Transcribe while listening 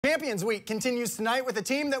Champions Week continues tonight with a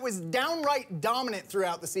team that was downright dominant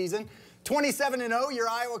throughout the season. 27-0, your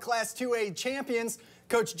Iowa Class 2A champions,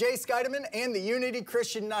 Coach Jay Skideman and the Unity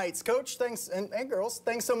Christian Knights. Coach, thanks, and girls,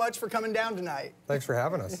 thanks so much for coming down tonight. Thanks for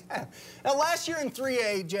having us. Yeah. Now, last year in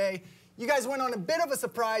 3A, Jay, you guys went on a bit of a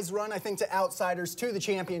surprise run, I think, to outsiders to the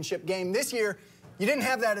championship game. This year, you didn't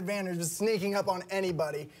have that advantage of sneaking up on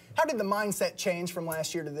anybody. How did the mindset change from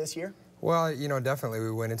last year to this year? Well, definitely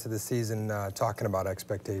we went into the season talking about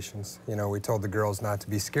expectations. We told the girls not to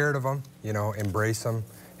be scared of them, embrace them,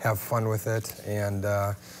 have fun with it. And,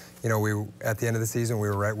 we at the end of the season, we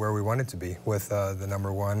were right where we wanted to be with the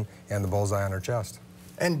 #1 and the bullseye on our chest.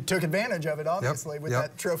 And took advantage of it, obviously, with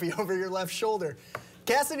that trophy over your left shoulder.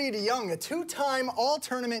 Cassidy DeYoung, a two-time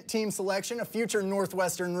all-tournament team selection, a future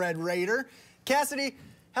Northwestern Red Raider. Cassidy,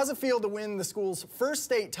 how's it feel to win the school's first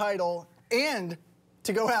state title and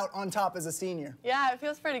to go out on top as a senior? Yeah, it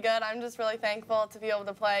feels pretty good. I'm just really thankful to be able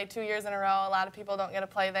to play 2 years in a row. A lot of people don't get to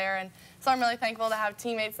play there, and so I'm really thankful to have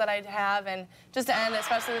teammates that I have, and just to end,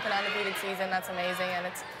 especially with an undefeated season, that's amazing, and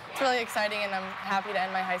it's really exciting, and I'm happy to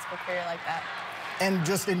end my high school career like that. And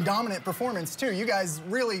just in dominant performance, too. You guys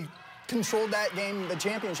really controlled that game, the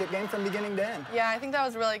championship game, from beginning to end. Yeah, I think that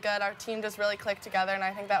was really good. Our team just really clicked together, and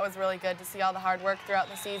I think that was really good to see all the hard work throughout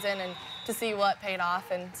the season and to see what paid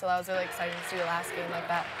off, and so that was really exciting to see the last game like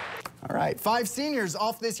that. All right, 5 seniors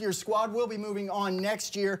off this year's squad will be moving on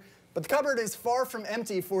next year, but the cupboard is far from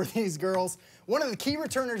empty for these girls. One of the key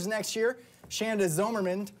returners next year, Shanda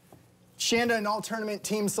Zomerman. Shanda, an all-tournament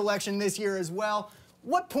team selection this year as well.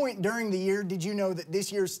 What point during the year did you know that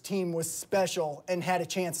this year's team was special and had a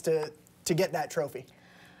chance to get that trophy?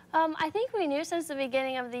 I think we knew since the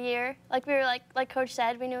beginning of the year. Like Coach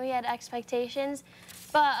said, we knew he had expectations.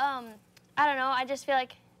 But I don't know, I just feel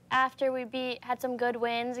like after we had some good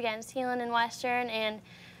wins against Heelan and Western, and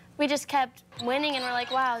we just kept winning, and we're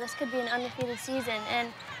like, wow, this could be an undefeated season. And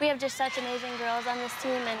we have just such amazing girls on this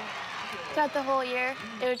team, and throughout the whole year,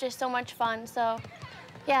 it was just so much fun. So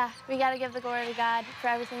yeah, we got to give the glory to God for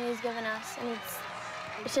everything he's given us, and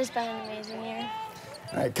it's just been an amazing year.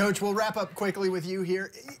 All right, Coach, we'll wrap up quickly with you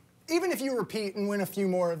here. Even if you repeat and win a few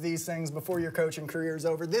more of these things before your coaching career is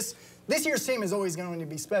over, this year's team is always going to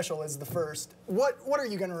be special as the first. What are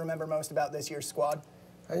you going to remember most about this year's squad?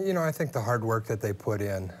 I think the hard work that they put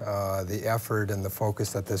in, the effort and the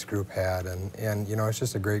focus that this group had, and it's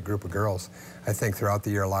just a great group of girls. I think throughout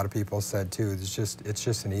the year, a lot of people said, too, it's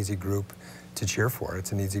just an easy group to cheer for.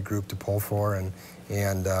 It's an easy group to pull for, and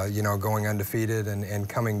going undefeated and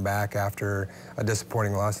coming back after a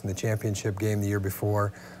disappointing loss in the championship game the year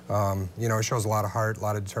before, it shows a lot of heart, a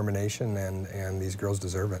lot of determination, and these girls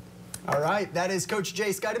deserve it. All right, that is Coach Jay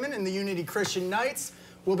Skideman and the Unity Christian Knights.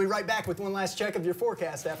 We'll be right back with one last check of your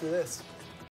forecast after this.